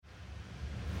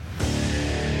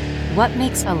What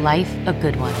makes a life a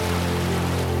good one?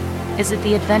 Is it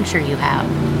the adventure you have?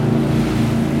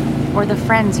 Or the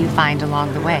friends you find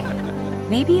along the way?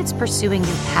 Maybe it's pursuing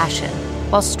your passion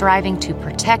while striving to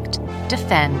protect,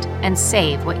 defend, and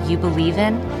save what you believe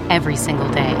in every single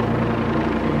day.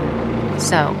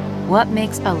 So, what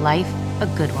makes a life a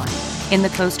good one? In the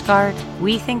Coast Guard,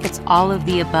 we think it's all of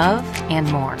the above and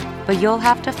more, but you'll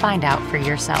have to find out for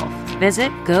yourself.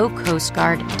 Visit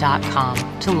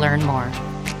gocoastguard.com to learn more.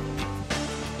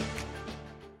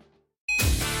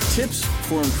 Tips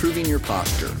for improving your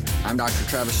posture. I'm Dr.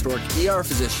 Travis Stork, ER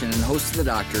physician and host of The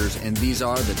Doctors, and these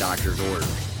are the doctor's orders.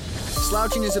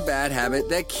 Slouching is a bad habit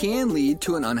that can lead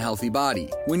to an unhealthy body.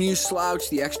 When you slouch,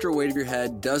 the extra weight of your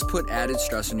head does put added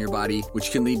stress on your body,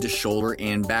 which can lead to shoulder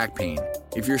and back pain.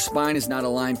 If your spine is not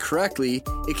aligned correctly,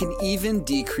 it can even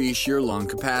decrease your lung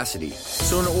capacity.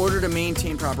 So in order to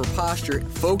maintain proper posture,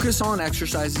 focus on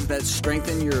exercises that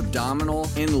strengthen your abdominal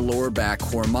and lower back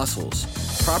core muscles.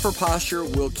 Proper posture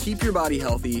will keep your body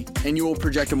healthy, and you will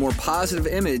project a more positive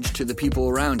image to the people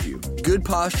around you. Good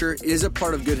posture is a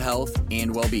part of good health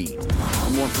and well-being. For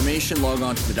more information, log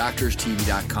on to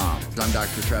thedoctorstv.com. I'm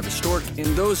Dr. Travis Stork, and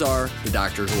those are the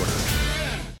doctor's orders.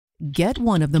 Get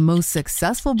one of the most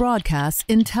successful broadcasts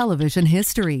in television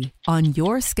history on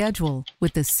your schedule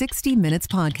with the 60 Minutes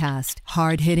Podcast.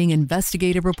 Hard-hitting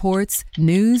investigative reports,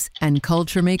 news, and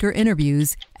culture maker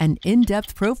interviews, and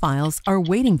in-depth profiles are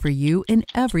waiting for you in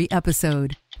every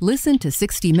episode. Listen to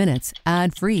 60 Minutes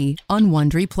ad-free on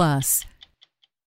Wondery Plus